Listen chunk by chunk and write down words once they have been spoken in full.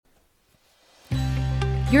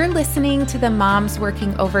You're listening to the Moms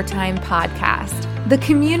Working Overtime podcast, the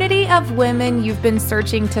community of women you've been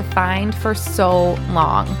searching to find for so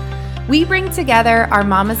long. We bring together our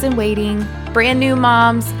mamas in waiting, brand new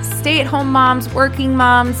moms, stay-at-home moms, working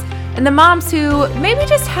moms, and the moms who maybe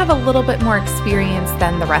just have a little bit more experience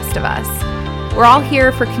than the rest of us. We're all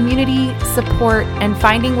here for community, support, and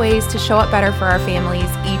finding ways to show up better for our families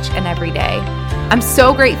each and every day. I'm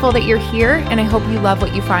so grateful that you're here, and I hope you love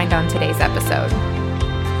what you find on today's episode.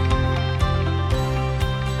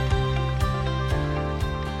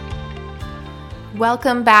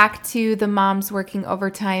 Welcome back to the Moms Working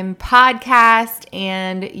Overtime podcast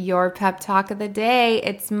and your pep talk of the day.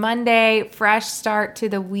 It's Monday, fresh start to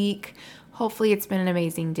the week. Hopefully it's been an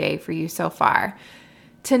amazing day for you so far.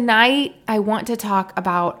 Tonight, I want to talk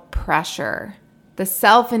about pressure, the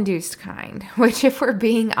self-induced kind, which if we're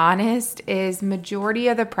being honest, is majority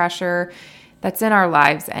of the pressure that's in our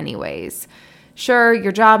lives anyways. Sure,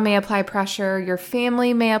 your job may apply pressure, your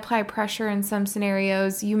family may apply pressure in some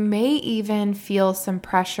scenarios. You may even feel some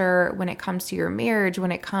pressure when it comes to your marriage,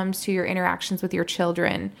 when it comes to your interactions with your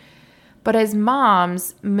children. But as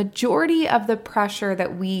moms, majority of the pressure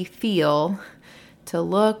that we feel to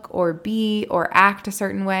look or be or act a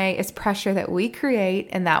certain way is pressure that we create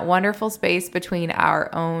in that wonderful space between our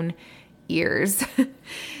own ears.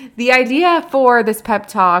 The idea for this pep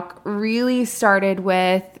talk really started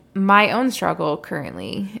with my own struggle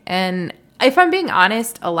currently. And if I'm being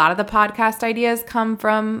honest, a lot of the podcast ideas come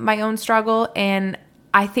from my own struggle. And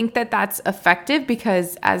I think that that's effective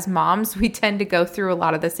because as moms, we tend to go through a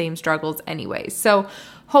lot of the same struggles anyways. So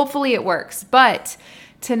hopefully it works. But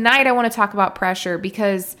tonight I want to talk about pressure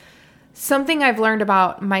because something I've learned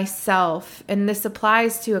about myself, and this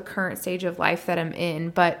applies to a current stage of life that I'm in,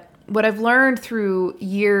 but what I've learned through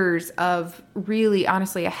years of really,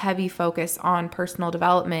 honestly, a heavy focus on personal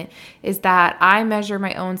development is that I measure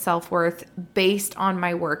my own self-worth based on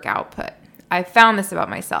my work output. I've found this about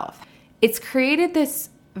myself. It's created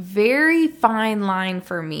this very fine line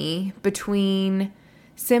for me between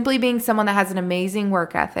simply being someone that has an amazing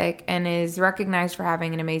work ethic and is recognized for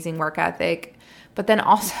having an amazing work ethic, but then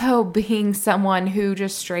also being someone who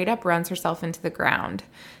just straight up runs herself into the ground.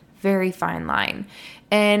 Very fine line.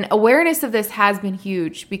 And awareness of this has been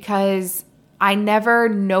huge because I never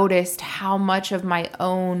noticed how much of my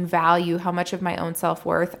own value, how much of my own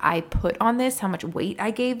self-worth I put on this, how much weight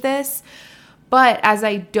I gave this. But as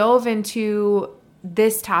I dove into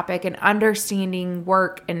this topic and understanding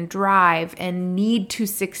work and drive and need to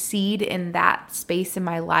succeed in that space in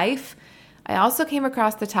my life, I also came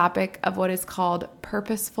across the topic of what is called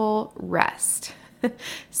purposeful rest.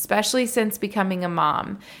 Especially since becoming a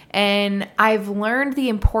mom. And I've learned the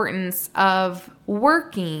importance of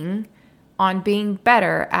working on being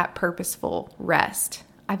better at purposeful rest.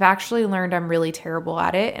 I've actually learned I'm really terrible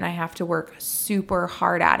at it and I have to work super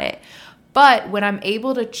hard at it. But when I'm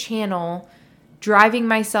able to channel driving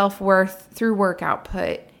my self-worth through work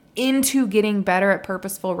output into getting better at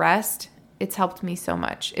purposeful rest, it's helped me so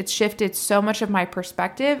much. It's shifted so much of my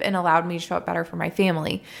perspective and allowed me to show up better for my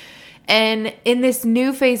family. And in this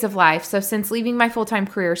new phase of life, so since leaving my full-time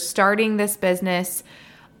career, starting this business,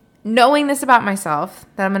 knowing this about myself,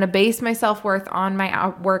 that I'm going to base my self-worth on my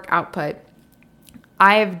work output,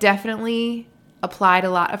 I have definitely applied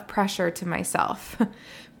a lot of pressure to myself.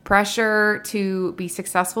 Pressure to be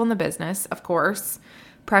successful in the business, of course.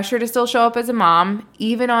 Pressure to still show up as a mom,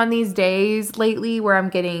 even on these days lately where I'm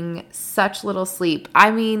getting such little sleep.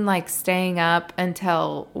 I mean, like staying up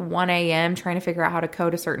until 1 a.m. trying to figure out how to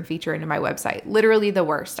code a certain feature into my website. Literally the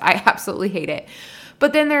worst. I absolutely hate it.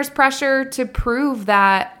 But then there's pressure to prove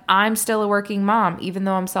that I'm still a working mom, even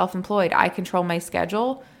though I'm self-employed. I control my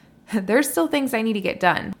schedule. There's still things I need to get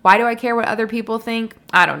done. Why do I care what other people think?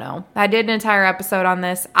 I don't know. I did an entire episode on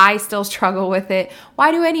this. I still struggle with it.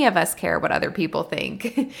 Why do any of us care what other people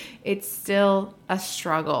think? It's still a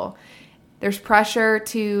struggle. There's pressure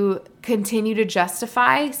to continue to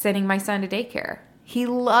justify sending my son to daycare. He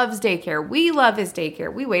loves daycare. We love his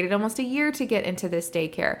daycare. We waited almost a year to get into this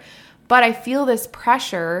daycare. But I feel this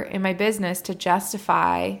pressure in my business to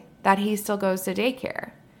justify that he still goes to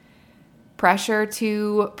daycare. Pressure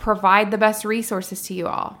to provide the best resources to you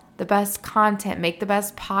all, the best content, make the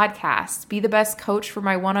best podcasts, be the best coach for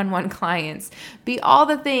my one-on-one clients, be all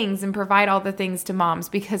the things and provide all the things to moms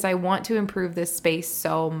because I want to improve this space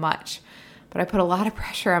so much. But I put a lot of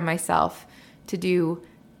pressure on myself to do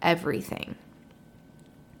everything.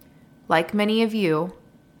 Like many of you,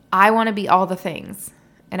 I want to be all the things,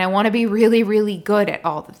 and I want to be really, really good at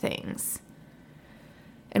all the things.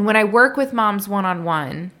 And when I work with moms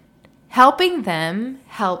one-on-one, helping them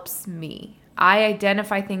helps me. I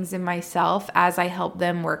identify things in myself as I help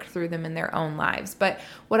them work through them in their own lives. But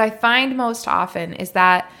what I find most often is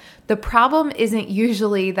that the problem isn't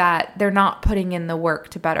usually that they're not putting in the work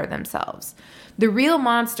to better themselves. The real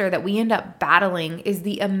monster that we end up battling is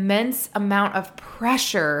the immense amount of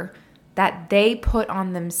pressure that they put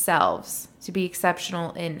on themselves to be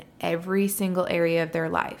exceptional in every single area of their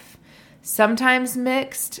life, sometimes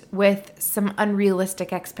mixed with some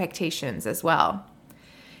unrealistic expectations as well.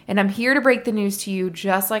 And I'm here to break the news to you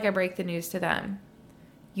just like I break the news to them.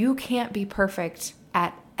 You can't be perfect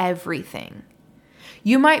at everything.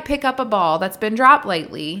 You might pick up a ball that's been dropped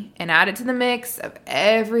lately and add it to the mix of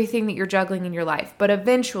everything that you're juggling in your life. But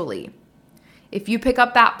eventually, if you pick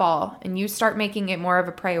up that ball and you start making it more of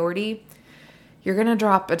a priority, you're going to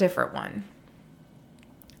drop a different one.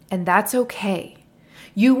 And that's okay.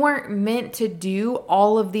 You weren't meant to do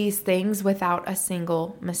all of these things without a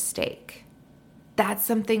single mistake. That's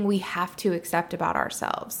something we have to accept about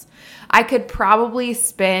ourselves. I could probably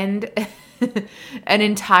spend an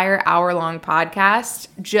entire hour-long podcast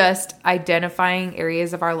just identifying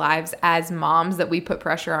areas of our lives as moms that we put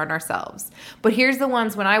pressure on ourselves. But here's the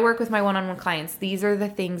ones, when I work with my one-on-one clients, these are the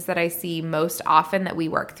things that I see most often that we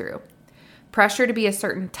work through. Pressure to be a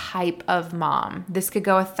certain type of mom. This could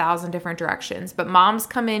go 1,000 different directions, but moms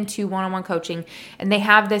come into one-on-one coaching and they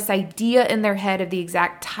have this idea in their head of the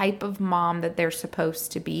exact type of mom that they're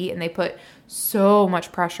supposed to be, and they put so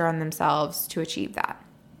much pressure on themselves to achieve that.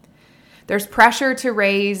 There's pressure to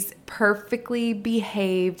raise perfectly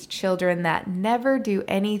behaved children that never do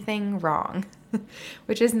anything wrong,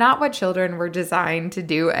 which is not what children were designed to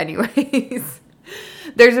do anyways.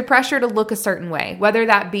 There's a pressure to look a certain way, whether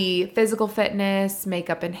that be physical fitness,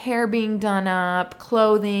 makeup and hair being done up,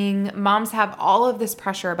 clothing. Moms have all of this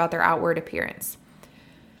pressure about their outward appearance.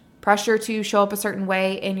 Pressure to show up a certain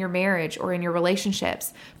way in your marriage or in your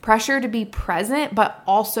relationships. Pressure to be present, but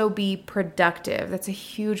also be productive. That's a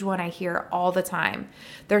huge one I hear all the time.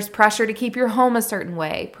 There's pressure to keep your home a certain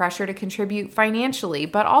way. Pressure to contribute financially,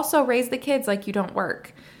 but also raise the kids like you don't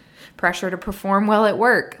work. Pressure to perform well at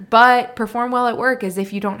work, but perform well at work as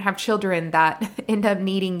if you don't have children that end up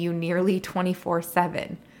needing you nearly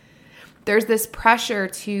 24/7. There's this pressure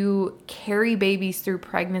to carry babies through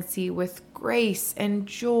pregnancy with grace and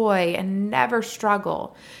joy and never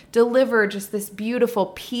struggle. Deliver just this beautiful,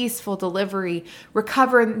 peaceful delivery,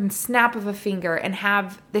 recover in the snap of a finger, and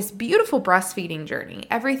have this beautiful breastfeeding journey.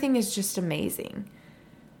 Everything is just amazing.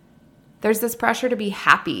 There's this pressure to be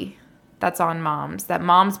happy that's on moms, that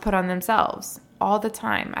moms put on themselves all the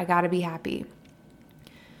time. I gotta be happy.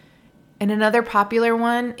 And another popular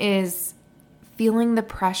one is feeling the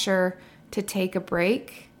pressure to take a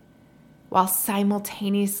break while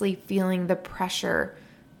simultaneously feeling the pressure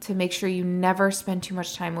to make sure you never spend too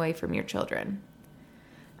much time away from your children.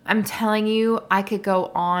 I'm telling you, I could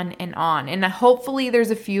go on. And hopefully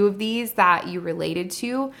there's a few of these that you related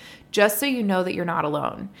to, just so you know that you're not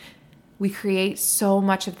alone. We create so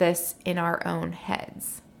much of this in our own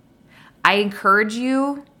heads. I encourage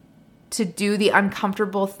you to do the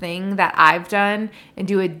uncomfortable thing that I've done and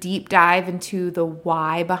do a deep dive into the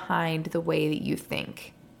why behind the way that you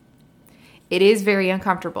think. It is very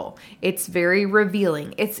uncomfortable. It's very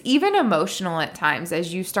revealing. It's even emotional at times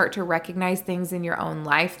as you start to recognize things in your own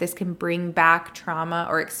life. This can bring back trauma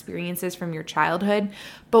or experiences from your childhood.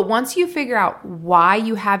 But once you figure out why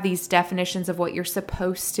you have these definitions of what you're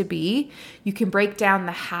supposed to be, you can break down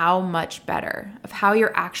the how much better of how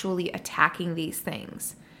you're actually attacking these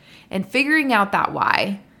things. And figuring out that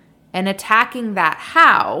why and attacking that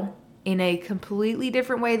how in a completely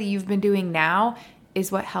different way that you've been doing now is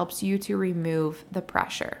what helps you to remove the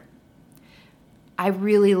pressure. I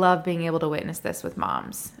really love being able to witness this with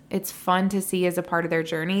moms. It's fun to see as a part of their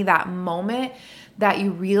journey, that moment that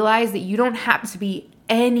you realize that you don't have to be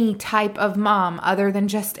any type of mom other than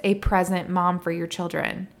just a present mom for your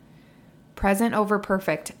children. Present over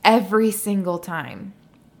perfect every single time.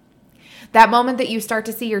 That moment that you start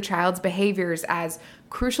to see your child's behaviors as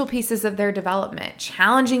crucial pieces of their development,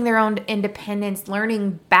 challenging their own independence,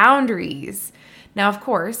 learning boundaries. Now, of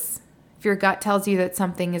course, if your gut tells you that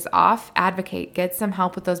something is off, advocate, get some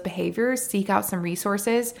help with those behaviors, seek out some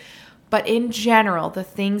resources. But in general, the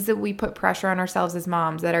things that we put pressure on ourselves as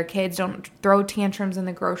moms, that our kids don't throw tantrums in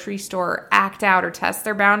the grocery store, act out, or test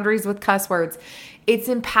their boundaries with cuss words, it's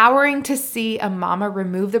empowering to see a mama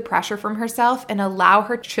remove the pressure from herself and allow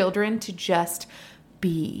her children to just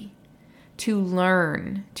be, to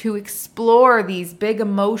learn, to explore these big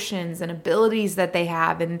emotions and abilities that they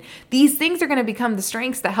have. And these things are going to become the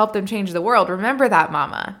strengths that help them change the world. Remember that,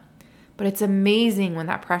 mama. But it's amazing when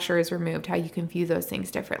that pressure is removed, how you can view those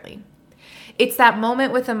things differently. It's that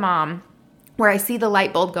moment with a mom where I see the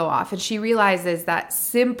light bulb go off and she realizes that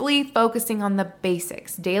simply focusing on the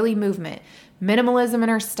basics, daily movement, minimalism in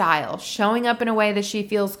her style, showing up in a way that she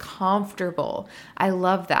feels comfortable. I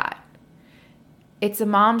love that. It's a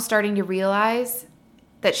mom starting to realize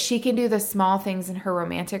that she can do the small things in her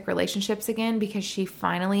romantic relationships again because she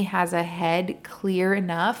finally has a head clear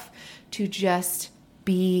enough to just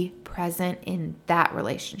be present in that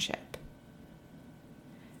relationship.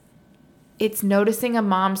 It's noticing a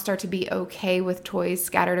mom start to be okay with toys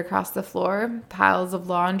scattered across the floor, piles of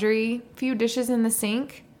laundry, few dishes in the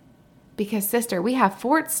sink. Because, sister, we have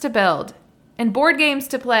forts to build and board games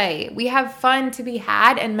to play. We have fun to be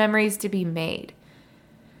had and memories to be made.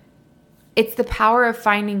 It's the power of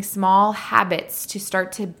finding small habits to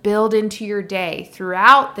start to build into your day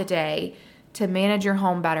throughout the day to manage your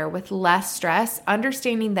home better with less stress,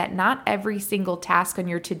 understanding that not every single task on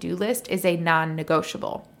your to-do list is a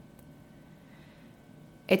non-negotiable.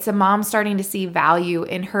 It's a mom starting to see value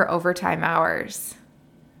in her overtime hours.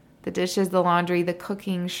 The dishes, the laundry, the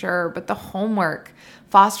cooking, sure, but the homework,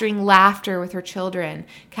 fostering laughter with her children,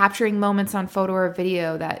 capturing moments on photo or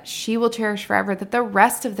video that she will cherish forever, that the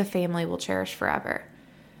rest of the family will cherish forever.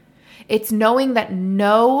 It's knowing that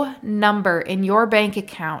no number in your bank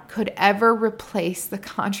account could ever replace the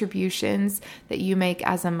contributions that you make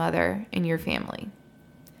as a mother in your family.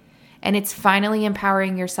 And it's finally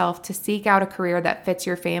empowering yourself to seek out a career that fits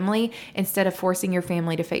your family instead of forcing your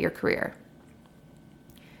family to fit your career.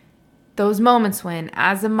 Those moments when,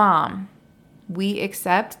 as a mom, we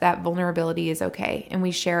accept that vulnerability is okay and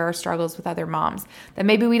we share our struggles with other moms. That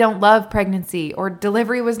maybe we don't love pregnancy or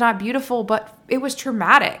delivery was not beautiful, but it was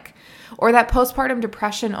traumatic. Or that postpartum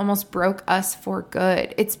depression almost broke us for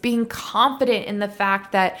good. It's being confident in the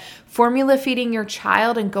fact that formula feeding your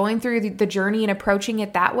child and going through the journey and approaching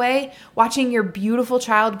it that way, watching your beautiful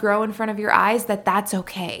child grow in front of your eyes, that's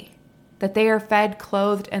okay. That they are fed,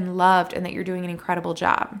 clothed, and loved, and that you're doing an incredible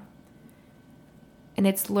job. And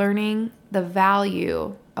it's learning the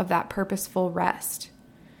value of that purposeful rest.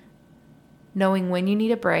 Knowing when you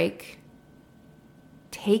need a break,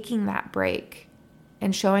 taking that break,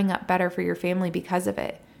 and showing up better for your family because of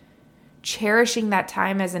it. Cherishing that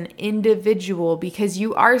time as an individual because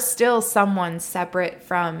you are still someone separate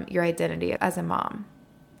from your identity as a mom.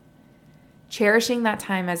 Cherishing that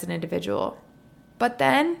time as an individual. But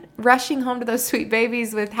then rushing home to those sweet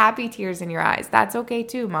babies with happy tears in your eyes. That's okay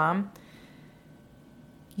too, mom.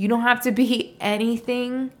 You don't have to be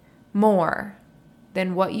anything more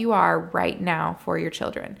than what you are right now for your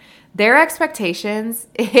children. Their expectations,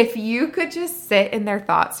 if you could just sit in their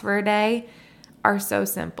thoughts for a day, are so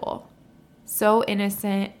simple, so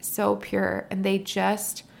innocent, so pure, and they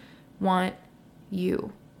just want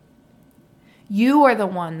you. You are the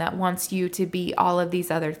one that wants you to be all of these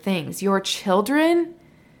other things. Your children,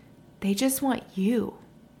 they just want you.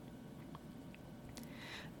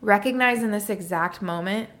 Recognize in this exact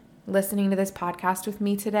moment, listening to this podcast with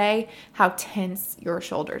me today, how tense your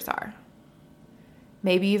shoulders are.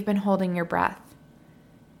 Maybe you've been holding your breath.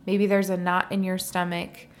 Maybe there's a knot in your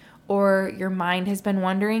stomach, or your mind has been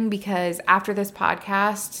wondering because after this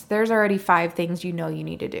podcast, there's already 5 things you know you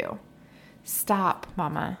need to do. Stop,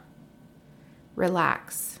 mama.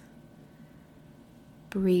 Relax.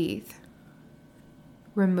 Breathe.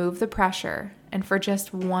 Remove the pressure, and for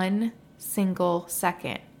just 1 single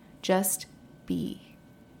second, just be.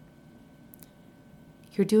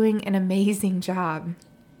 You're doing an amazing job,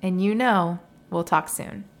 and you know we'll talk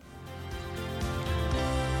soon.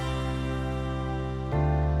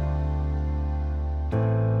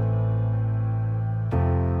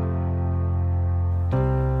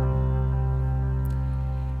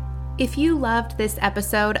 If you loved this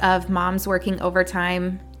episode of Moms Working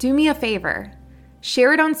Overtime, do me a favor.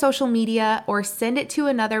 Share it on social media or send it to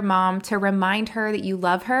another mom to remind her that you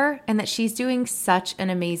love her and that she's doing such an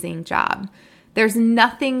amazing job. There's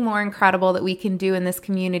nothing more incredible that we can do in this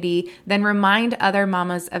community than remind other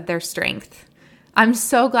mamas of their strength. I'm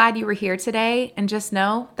so glad you were here today, and just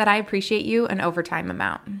know that I appreciate you an overtime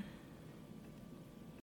amount.